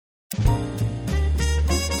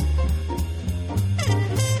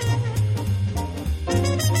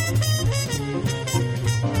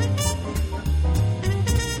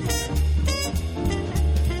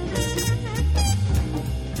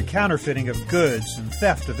Counterfeiting of goods and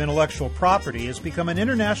theft of intellectual property has become an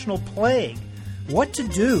international plague. What to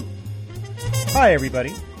do? Hi,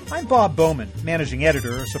 everybody. I'm Bob Bowman, Managing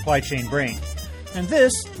Editor of Supply Chain Brain. And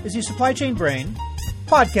this is the Supply Chain Brain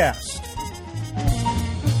podcast.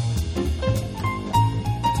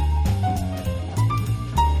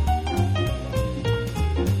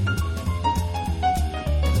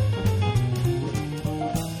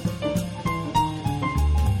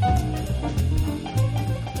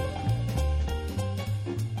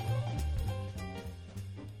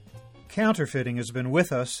 Counterfeiting has been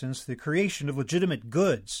with us since the creation of legitimate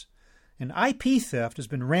goods, and IP theft has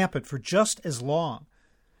been rampant for just as long.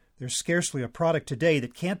 There's scarcely a product today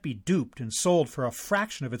that can't be duped and sold for a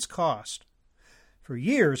fraction of its cost. For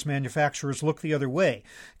years, manufacturers looked the other way,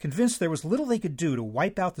 convinced there was little they could do to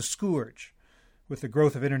wipe out the scourge. With the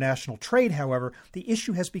growth of international trade, however, the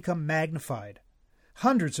issue has become magnified.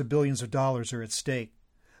 Hundreds of billions of dollars are at stake.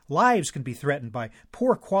 Lives can be threatened by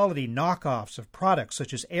poor-quality knockoffs of products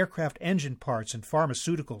such as aircraft engine parts and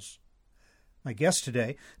pharmaceuticals. My guest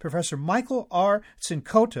today, Professor Michael R.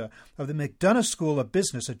 Cincotta of the McDonough School of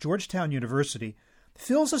Business at Georgetown University,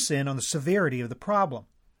 fills us in on the severity of the problem.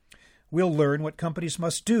 We'll learn what companies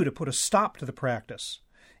must do to put a stop to the practice.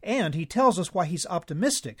 And he tells us why he's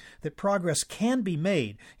optimistic that progress can be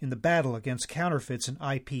made in the battle against counterfeits and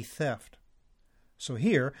IP theft. So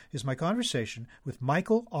here is my conversation with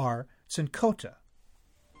Michael R. Cincotta.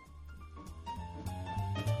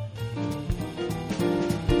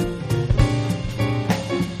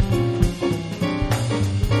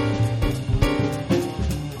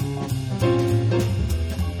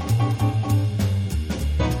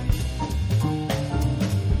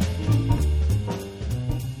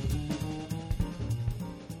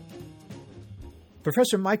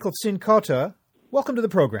 Professor Michael Cincotta, welcome to the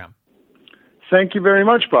program. Thank you very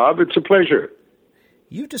much, Bob. It's a pleasure.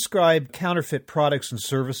 You described counterfeit products and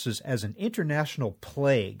services as an international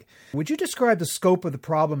plague. Would you describe the scope of the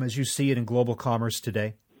problem as you see it in global commerce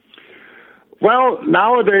today? Well,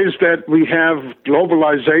 nowadays that we have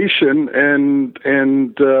globalization and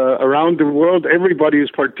around the world everybody is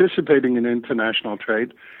participating in international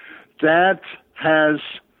trade, that has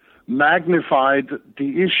magnified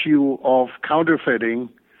the issue of counterfeiting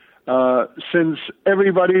since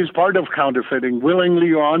everybody is part of counterfeiting,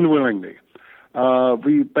 willingly or unwillingly.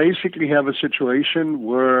 We basically have a situation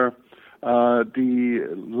where the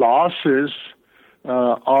losses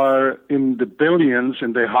are in the billions,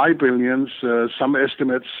 in the high billions. Some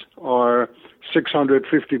estimates are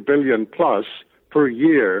 650 billion plus per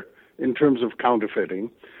year in terms of counterfeiting.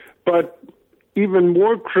 But even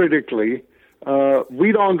more critically,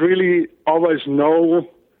 we don't really always know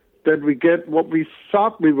that we get what we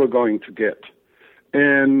thought we were going to get.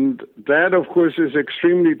 And that, of course, is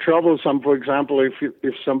extremely troublesome. For example,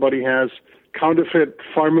 if somebody has counterfeit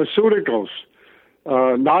pharmaceuticals,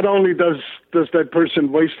 not only does that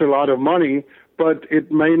person waste a lot of money, but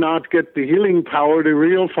it may not get the healing power the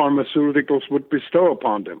real pharmaceuticals would bestow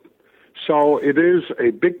upon them. So it is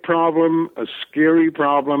a big problem, a scary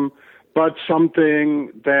problem, but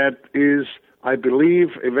something that is, I believe,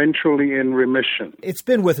 eventually in remission. It's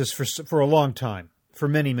been with us for a long time, for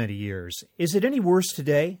many, many years. Is it any worse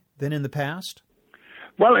today than in the past?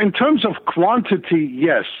 Well, in terms of quantity,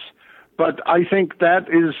 yes. But I think that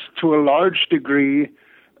is, to a large degree,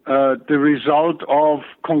 the result of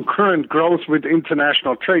concurrent growth with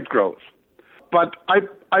international trade growth. But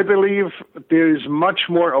I believe there is much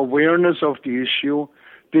more awareness of the issue.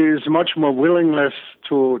 There is much more willingness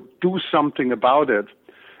to do something about it.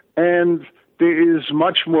 And there is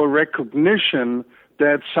much more recognition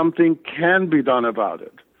that something can be done about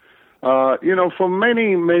it. For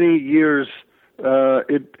many, many years,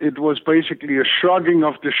 it was basically a shrugging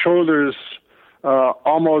of the shoulders,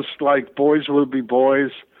 almost like boys will be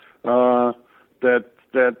boys, that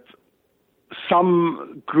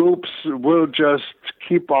some groups will just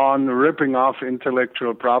keep on ripping off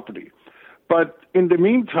intellectual property. But in the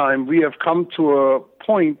meantime, we have come to a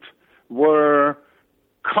point where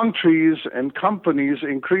countries and companies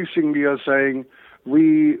increasingly are saying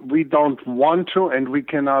we don't want to and we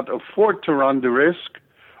cannot afford to run the risk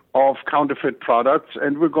of counterfeit products,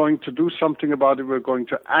 and we're going to do something about it. We're going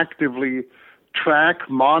to actively track,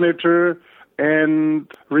 monitor, and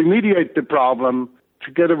remediate the problem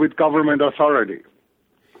together with government authority.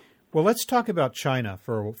 Well, let's talk about China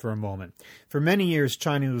for a moment. For many years,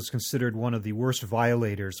 China was considered one of the worst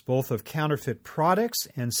violators, both of counterfeit products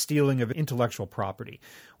and stealing of intellectual property.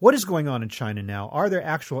 What is going on in China now? Are there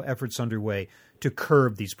actual efforts underway to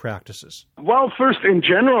curb these practices? Well, first, in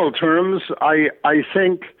general terms, I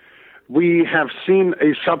think we have seen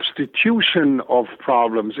a substitution of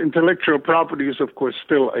problems. Intellectual property is, of course,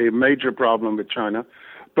 still a major problem with China,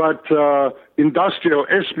 but industrial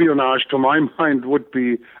espionage, to my mind, would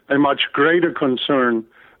be a much greater concern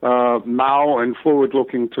now and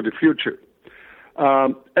forward-looking to the future.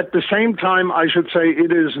 At the same time, I should say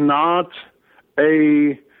it is not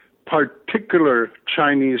a particular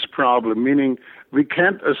Chinese problem, meaning we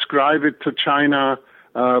can't ascribe it to China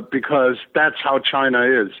because that's how China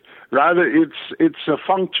is. Rather, it's a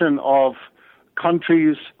function of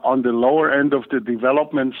countries on the lower end of the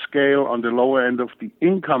development scale, on the lower end of the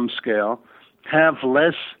income scale, have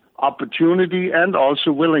less opportunity and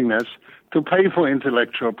also willingness to pay for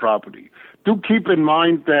intellectual property. Do keep in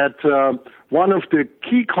mind that one of the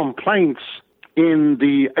key complaints in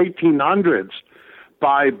the 1800s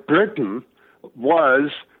by Britain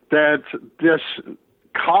was that this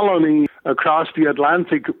colony across the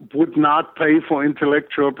Atlantic would not pay for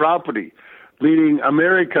intellectual property, meaning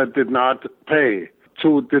America did not pay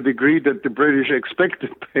to the degree that the British expected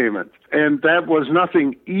payment. And that was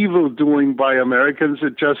nothing evil doing by Americans.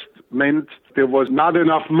 It just meant there was not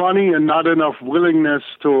enough money and not enough willingness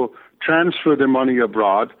to transfer the money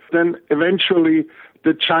abroad. Then eventually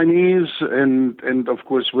the Chinese and of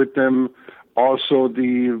course with them also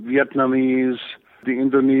the Vietnamese, the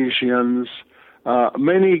Indonesians,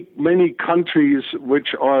 many countries which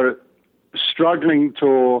are struggling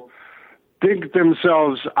to dig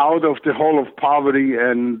themselves out of the hole of poverty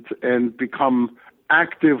and become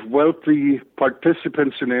active, wealthy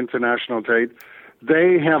participants in international trade,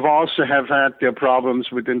 they have also had their problems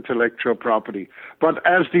with intellectual property. But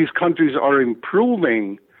as these countries are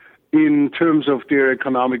improving in terms of their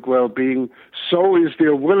economic well-being, so is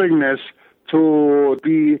their willingness to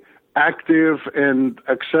be active and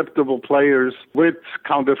acceptable players with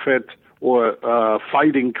counterfeit or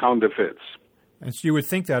fighting counterfeits. And so you would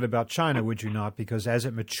think that about China, would you not? Because as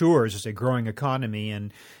it matures as a growing economy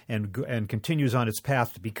and continues on its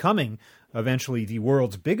path to becoming eventually the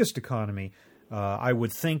world's biggest economy, I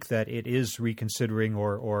would think that it is reconsidering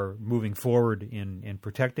or moving forward in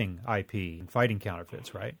protecting IP and fighting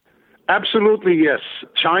counterfeits, right? Absolutely, yes.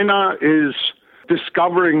 China is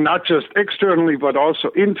discovering not just externally but also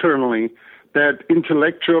internally that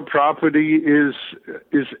intellectual property is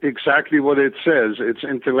exactly what it says. It's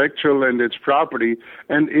intellectual and it's property,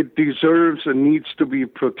 and it deserves and needs to be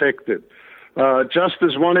protected. Just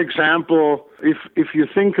as one example, if you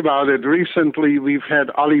think about it, recently we've had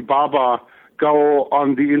Alibaba go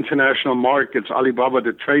on the international markets, Alibaba,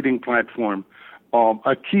 the trading platform,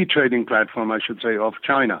 a key trading platform, I should say, of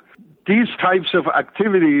China. These types of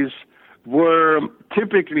activities were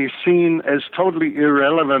typically seen as totally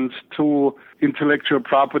irrelevant to intellectual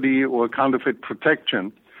property or counterfeit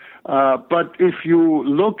protection. But if you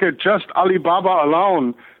look at just Alibaba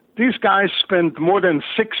alone, these guys spend more than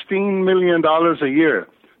 $16 million a year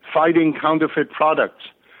fighting counterfeit products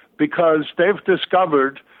because they've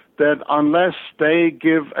discovered that unless they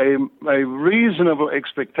give a reasonable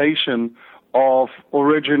expectation of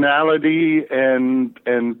originality and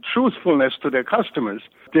truthfulness to their customers,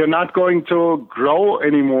 they're not going to grow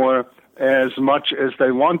anymore as much as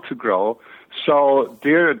they want to grow. So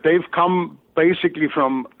they've come basically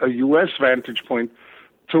from a U.S. vantage point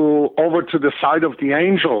over to the side of the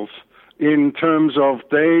angels in terms of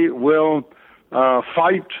they will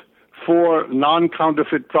fight for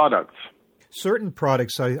non-counterfeit products. Certain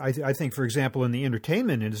products, I think, for example, in the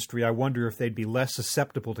entertainment industry, I wonder if they'd be less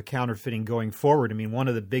susceptible to counterfeiting going forward. I mean, one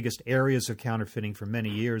of the biggest areas of counterfeiting for many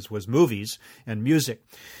years was movies and music.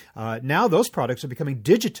 Now those products are becoming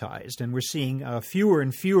digitized, and we're seeing fewer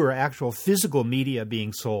and fewer actual physical media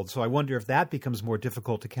being sold. So I wonder if that becomes more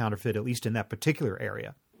difficult to counterfeit, at least in that particular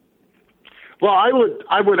area. Well, I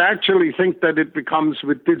would actually think that it becomes,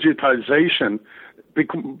 with digitization,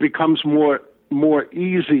 becomes more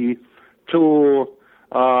easy to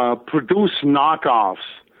produce knockoffs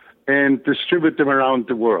and distribute them around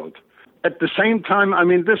the world. At the same time, I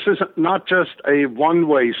mean, this is not just a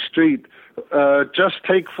one-way street. Just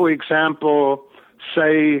take, for example,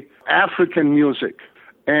 say, African music,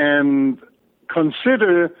 and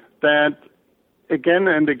consider that again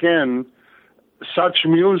and again, such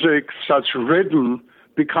music, such rhythm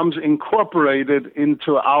becomes incorporated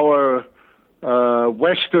into our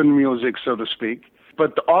Western music, so to speak.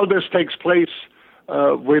 But all this takes place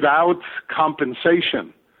without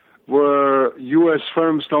compensation, where U.S.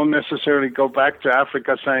 firms don't necessarily go back to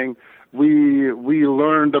Africa saying, we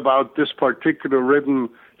learned about this particular rhythm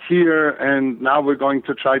here, and now we're going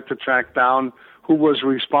to try to track down who was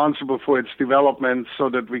responsible for its development so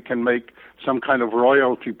that we can make some kind of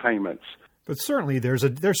royalty payments. But certainly there's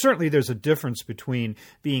a difference between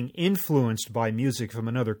being influenced by music from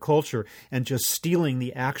another culture and just stealing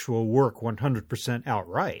the actual work 100%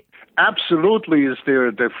 outright. Absolutely is there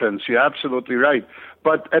a difference. You're absolutely right.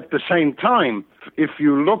 But at the same time, if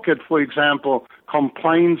you look at, for example,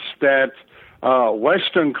 complaints that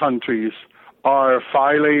Western countries are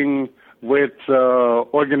filing with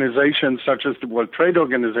organizations such as the World Trade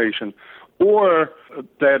Organization, or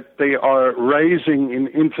that they are raising in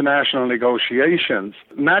international negotiations.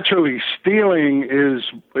 Naturally, stealing is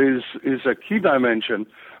a key dimension,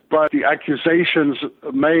 but the accusations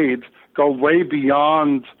made go way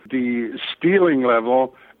beyond the stealing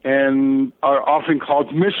level and are often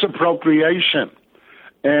called misappropriation.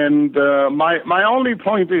 And my only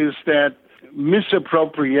point is that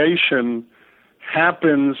misappropriation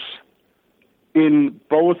happens in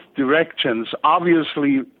both directions.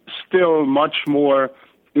 Obviously, still much more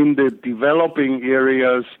in the developing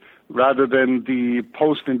areas rather than the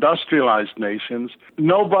post-industrialized nations.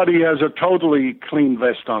 Nobody has a totally clean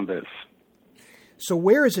vest on this. So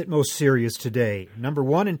where is it most serious today? Number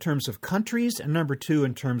one, in terms of countries, and number two,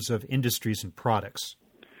 in terms of industries and products?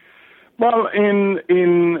 Well,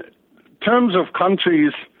 in terms of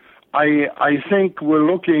countries, I think we're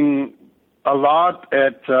looking a lot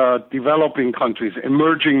at developing countries,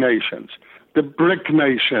 emerging nations, the BRIC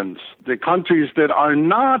nations, the countries that are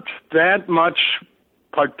not that much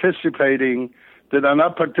participating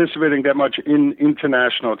that much in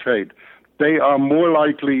international trade. They are more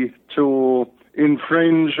likely to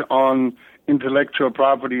infringe on intellectual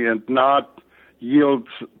property and not yield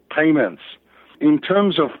payments. In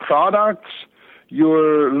terms of products,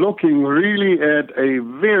 you're looking really at a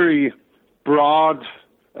very broad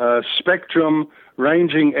spectrum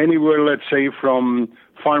ranging anywhere, let's say, from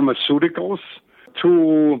pharmaceuticals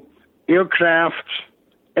to aircraft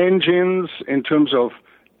engines in terms of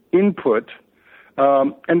input.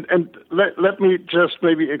 And let me just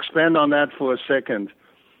maybe expand on that for a second,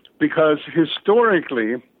 because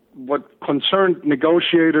historically what concerned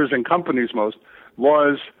negotiators and companies most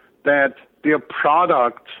was that their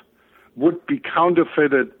product would be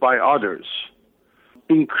counterfeited by others.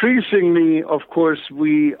 Increasingly, of course,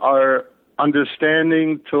 we are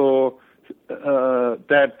understanding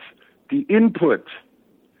that the input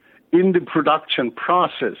in the production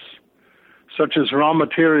process, such as raw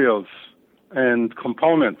materials and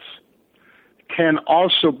components, can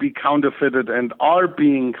also be counterfeited and are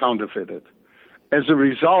being counterfeited. As a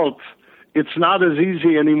result, it's not as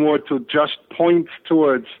easy anymore to just point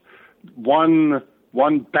towards one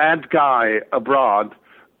bad guy abroad,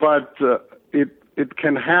 but it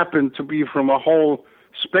can happen to be from a whole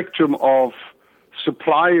spectrum of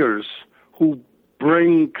suppliers who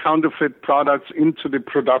bring counterfeit products into the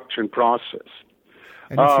production process.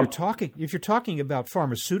 And if you're talking about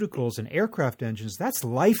pharmaceuticals and aircraft engines, that's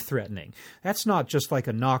life-threatening. That's not just like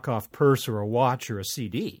a knockoff purse or a watch or a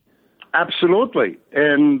CD. Absolutely.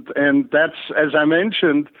 And that's, as I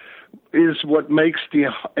mentioned, is what makes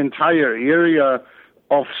the entire area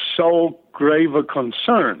of so grave a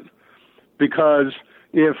concern. Because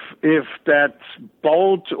if that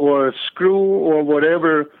bolt or screw or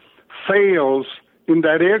whatever fails in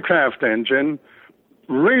that aircraft engine,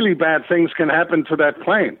 really bad things can happen to that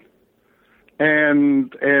plane.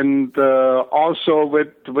 And also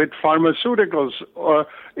with pharmaceuticals.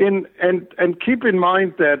 And keep in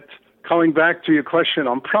mind that, coming back to your question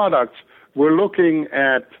on products, we're looking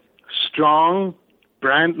at strong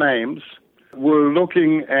brand names. We're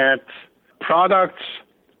looking at products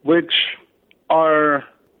which are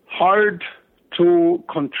hard to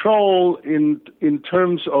control in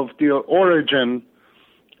terms of their origin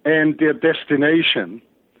and their destination.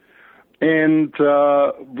 And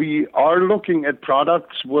we are looking at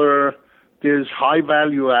products where there's high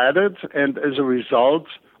value added and, as a result,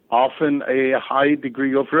 often a high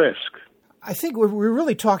degree of risk. I think we're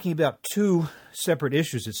really talking about two separate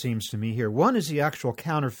issues, it seems to me here. One is the actual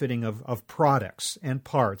counterfeiting of products and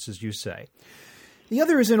parts, as you say. The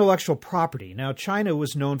other is intellectual property. Now, China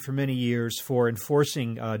was known for many years for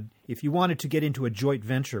enforcing, if you wanted to get into a joint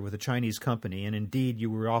venture with a Chinese company, and indeed you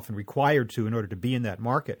were often required to in order to be in that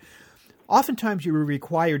market, oftentimes you were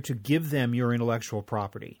required to give them your intellectual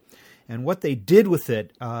property. And what they did with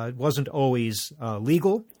it wasn't always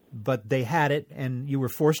legal, but they had it, and you were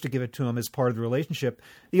forced to give it to them as part of the relationship.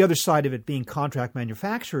 The other side of it being contract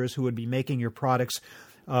manufacturers who would be making your products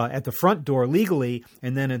at the front door legally,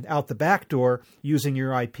 and then out the back door using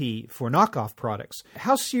your IP for knockoff products.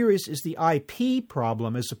 How serious is the IP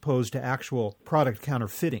problem as opposed to actual product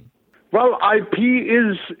counterfeiting? Well, IP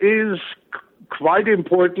is quite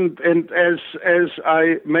important. And as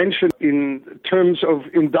I mentioned, in terms of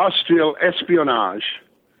industrial espionage,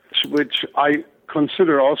 which I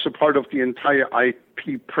consider also part of the entire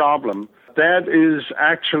IP problem, that is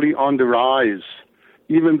actually on the rise.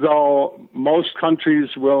 Even though most countries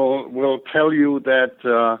will tell you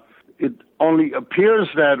that it only appears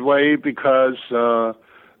that way because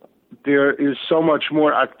there is so much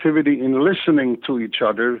more activity in listening to each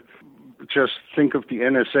other. Just think of the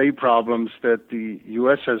NSA problems that the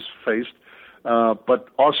U.S. has faced, but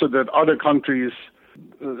also that other countries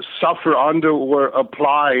suffer under or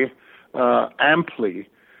apply amply.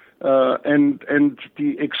 And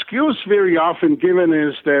the excuse very often given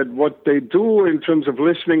is that what they do in terms of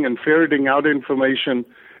listening and ferreting out information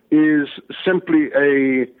is simply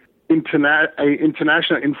a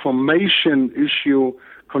international information issue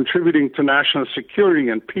contributing to national security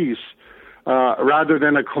and peace, rather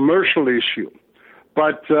than a commercial issue.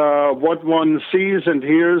 But what one sees and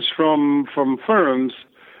hears from firms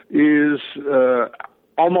is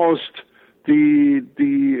almost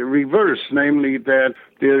the reverse, namely that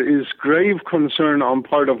there is grave concern on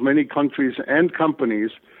part of many countries and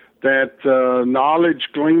companies that knowledge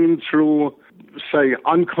gleaned through, say,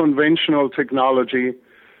 unconventional technology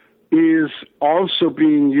is also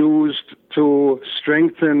being used to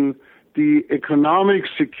strengthen the economic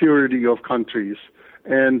security of countries.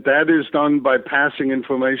 And that is done by passing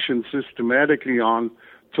information systematically on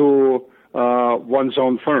to one's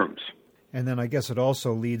own firms. And then I guess it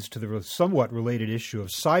also leads to the somewhat related issue of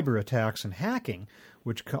cyber attacks and hacking,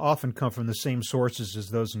 which often come from the same sources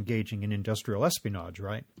as those engaging in industrial espionage,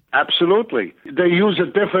 right? Absolutely. They use a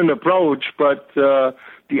different approach, but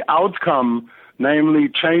the outcome, namely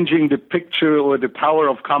changing the picture or the power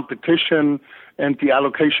of competition and the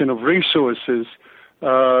allocation of resources,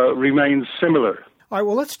 remains similar. All right,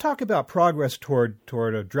 well, let's talk about progress toward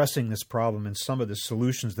addressing this problem and some of the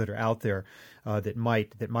solutions that are out there that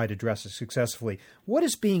might address it successfully. What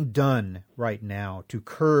is being done right now to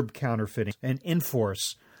curb counterfeiting and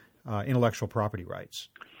enforce intellectual property rights?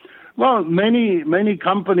 Well, many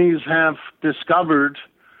companies have discovered,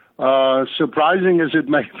 surprising as it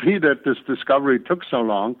may be that this discovery took so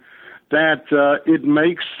long, that it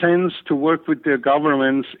makes sense to work with their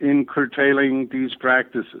governments in curtailing these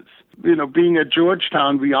practices. You know, being at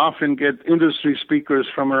Georgetown, we often get industry speakers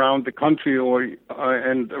from around the country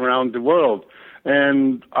and around the world.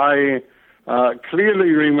 And I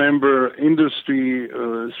clearly remember industry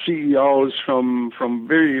CEOs from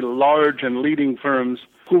very large and leading firms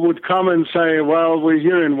who would come and say, well, we're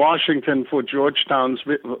here in Washington for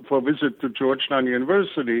visit to Georgetown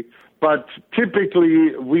University, but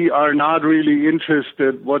typically we are not really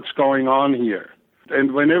interested what's going on here.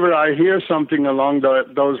 And whenever I hear something along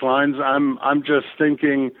those lines, I'm just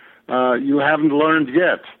thinking, you haven't learned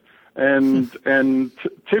yet. And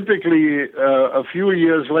typically, a few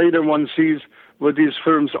years later, one sees where these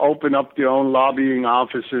firms open up their own lobbying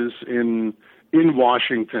offices in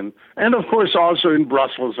Washington, and of course also in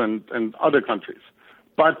Brussels and other countries.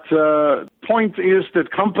 But point is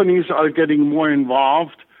that companies are getting more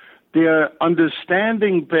involved. They're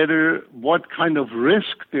understanding better what kind of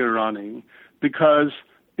risk they're running, because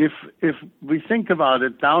if we think about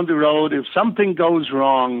it down the road, if something goes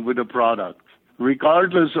wrong with a product,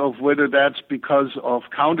 regardless of whether that's because of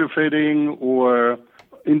counterfeiting or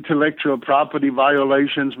intellectual property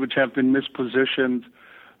violations which have been mispositioned,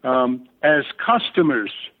 as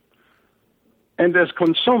customers and as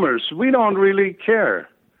consumers, we don't really care.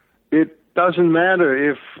 It doesn't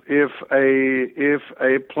matter if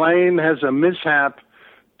a plane has a mishap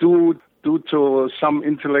due to some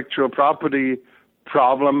intellectual property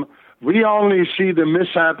problem. We only see the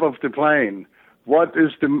mishap of the plane.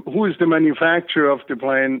 Who is the manufacturer of the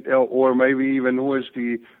plane, or maybe even who is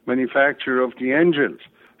the manufacturer of the engines?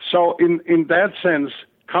 So in that sense,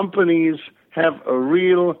 companies have a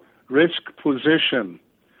real risk position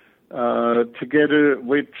together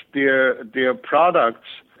with their products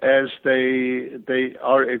as they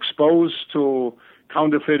are exposed to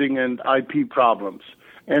counterfeiting and IP problems.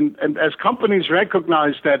 And as companies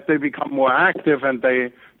recognize that, they become more active and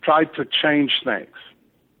they try to change things.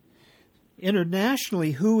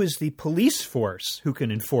 Internationally, who is the police force who can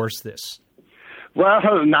enforce this?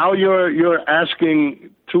 Well, now you're asking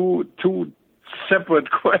two separate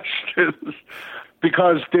questions,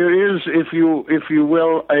 because there is, if you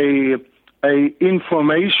will, a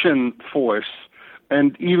information force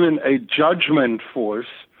and even a judgment force.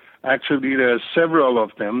 Actually, there are several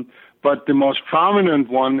of them, but the most prominent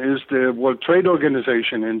one is the World Trade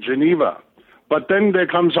Organization in Geneva. But then there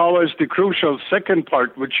comes always the crucial second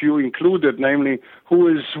part, which you included, namely who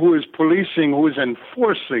is policing, who is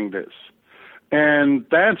enforcing this. And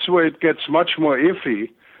that's where it gets much more iffy,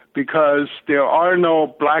 because there are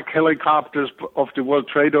no black helicopters of the World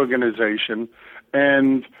Trade Organization,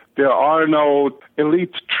 and there are no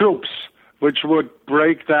elite troops which would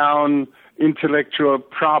break down intellectual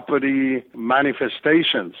property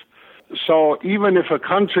manifestations. So even if a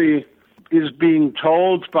country is being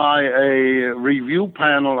told by a review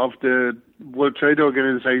panel of the World Trade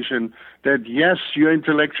Organization that, yes, your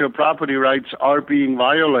intellectual property rights are being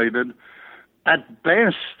violated, at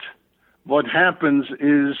best, what happens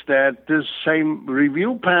is that this same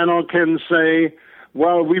review panel can say,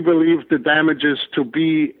 well, we believe the damages to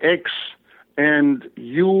be X, and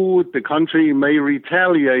you, the country, may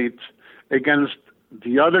retaliate against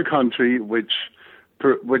the other country which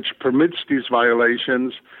permits these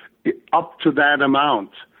violations up to that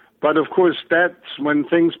amount. But of course, that's when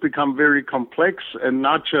things become very complex and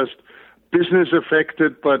not just business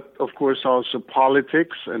affected, but of course also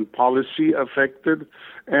politics and policy affected.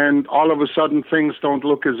 And all of a sudden, things don't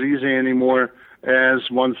look as easy anymore as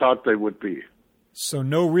one thought they would be. So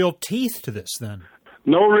no real teeth to this, then?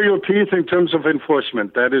 No real teeth in terms of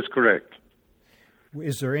enforcement. That is correct.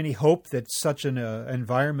 Is there any hope that such an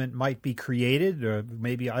environment might be created, or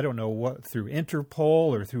maybe, I don't know, what, through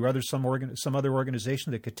Interpol or through some other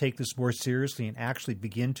organization that could take this more seriously and actually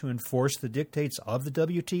begin to enforce the dictates of the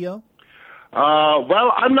WTO?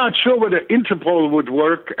 Well, I'm not sure whether Interpol would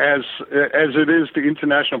work as it is the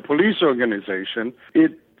International Police Organization.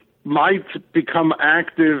 It might become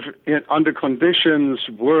active under conditions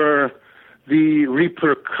where the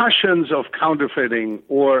repercussions of counterfeiting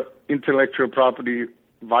or intellectual property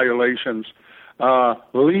violations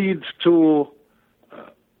leads to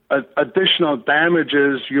additional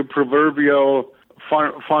damages, your proverbial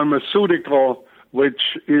pharmaceutical, which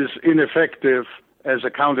is ineffective as a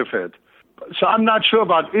counterfeit. So I'm not sure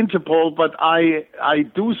about Interpol, but I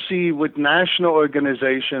do see with national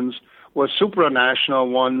organizations or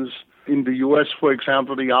supranational ones in the U.S., for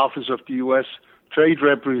example, the Office of the U.S. Trade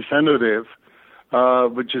Representative,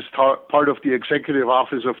 which is part of the Executive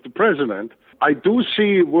Office of the President. I do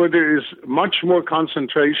see where there is much more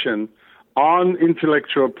concentration on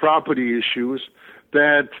intellectual property issues,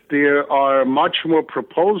 that there are many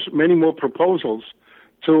more proposals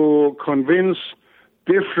to convince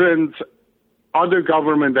different other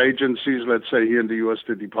government agencies, let's say here in the U.S.,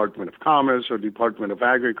 the Department of Commerce or Department of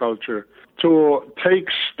Agriculture, to take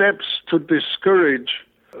steps to discourage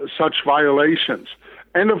such violations.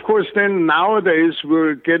 And of course, then nowadays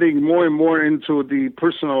we're getting more and more into the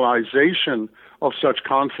personalization of such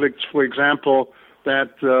conflicts. For example,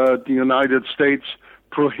 that the United States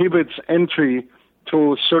prohibits entry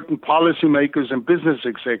to certain policymakers and business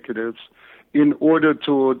executives in order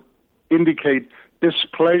to indicate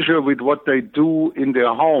displeasure with what they do in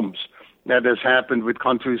their homes. That has happened with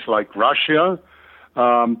countries like Russia.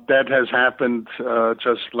 That has happened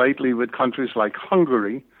just lately with countries like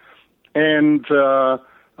Hungary. And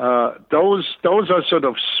those are sort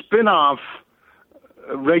of spin-off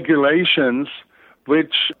regulations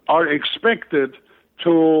which are expected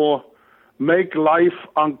to make life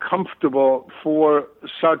uncomfortable for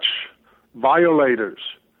such violators.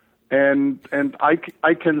 And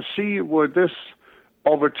I can see where this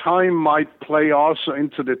over time might play also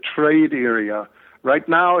into the trade area. Right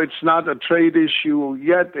now, it's not a trade issue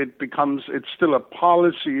yet. It's still a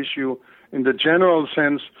policy issue. In the general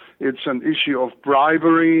sense, it's an issue of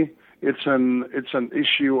bribery. It's an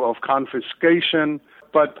issue of confiscation.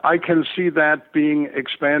 But I can see that being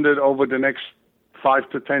expanded over the next 5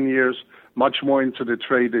 to 10 years, much more into the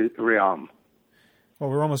trade realm. Well,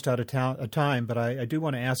 we're almost out of time, but I do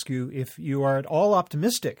want to ask you if you are at all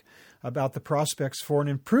optimistic about the prospects for an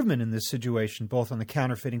improvement in this situation, both on the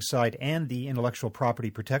counterfeiting side and the intellectual property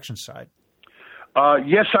protection side.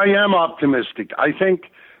 Yes, I am optimistic. I think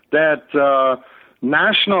that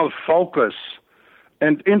national focus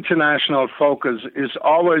and international focus is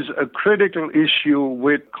always a critical issue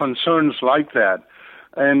with concerns like that.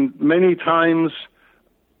 And many times,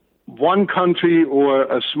 one country or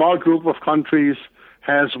a small group of countries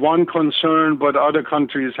has one concern, but other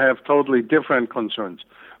countries have totally different concerns.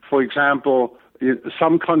 For example,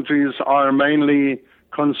 some countries are mainly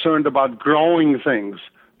concerned about growing things.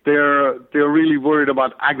 They're really worried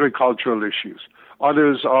about agricultural issues.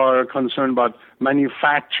 Others are concerned about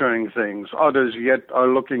manufacturing things. Others yet are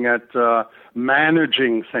looking at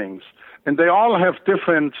managing things. And they all have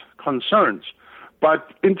different concerns.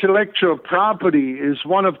 But intellectual property is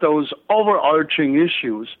one of those overarching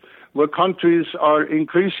issues where countries are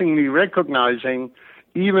increasingly recognizing,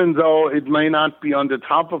 even though it may not be on the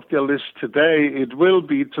top of their list today, it will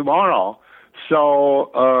be tomorrow.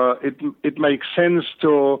 So it makes sense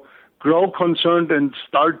to grow concerned and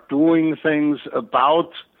start doing things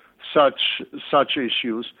about such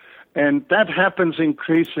issues. And that happens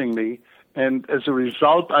increasingly. And as a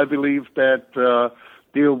result, I believe that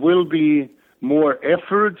there will be more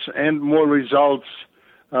efforts and more results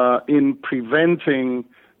in preventing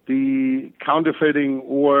the counterfeiting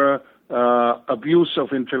or abuse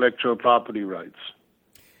of intellectual property rights.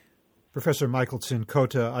 Professor Michael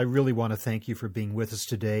Tsin-Kota, I really want to thank you for being with us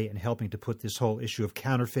today and helping to put this whole issue of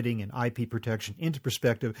counterfeiting and IP protection into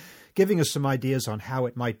perspective, giving us some ideas on how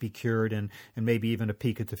it might be cured and maybe even a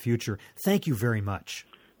peek at the future. Thank you very much.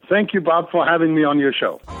 Thank you, Bob, for having me on your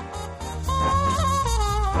show.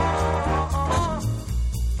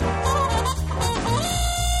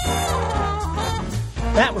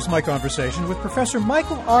 That was my conversation with Professor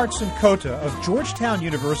Michael R. Tsin-Kota of Georgetown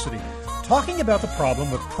University, talking about the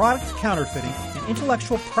problem of product counterfeiting and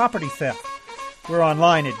intellectual property theft. We're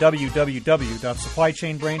online at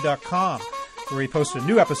www.supplychainbrain.com, where we post a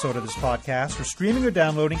new episode of this podcast for streaming or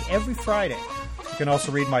downloading every Friday. You can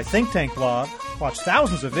also read my think tank blog, watch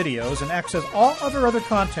thousands of videos, and access all other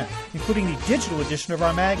content, including the digital edition of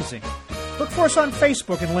our magazine. Look for us on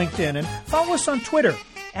Facebook and LinkedIn, and follow us on Twitter,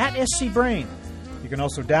 @SCBrain. You can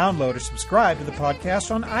also download or subscribe to the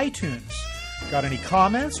podcast on iTunes. Got any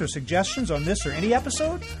comments or suggestions on this or any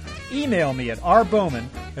episode? Email me at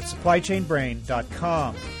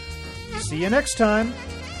rbowman@supplychainbrain.com. See you next time.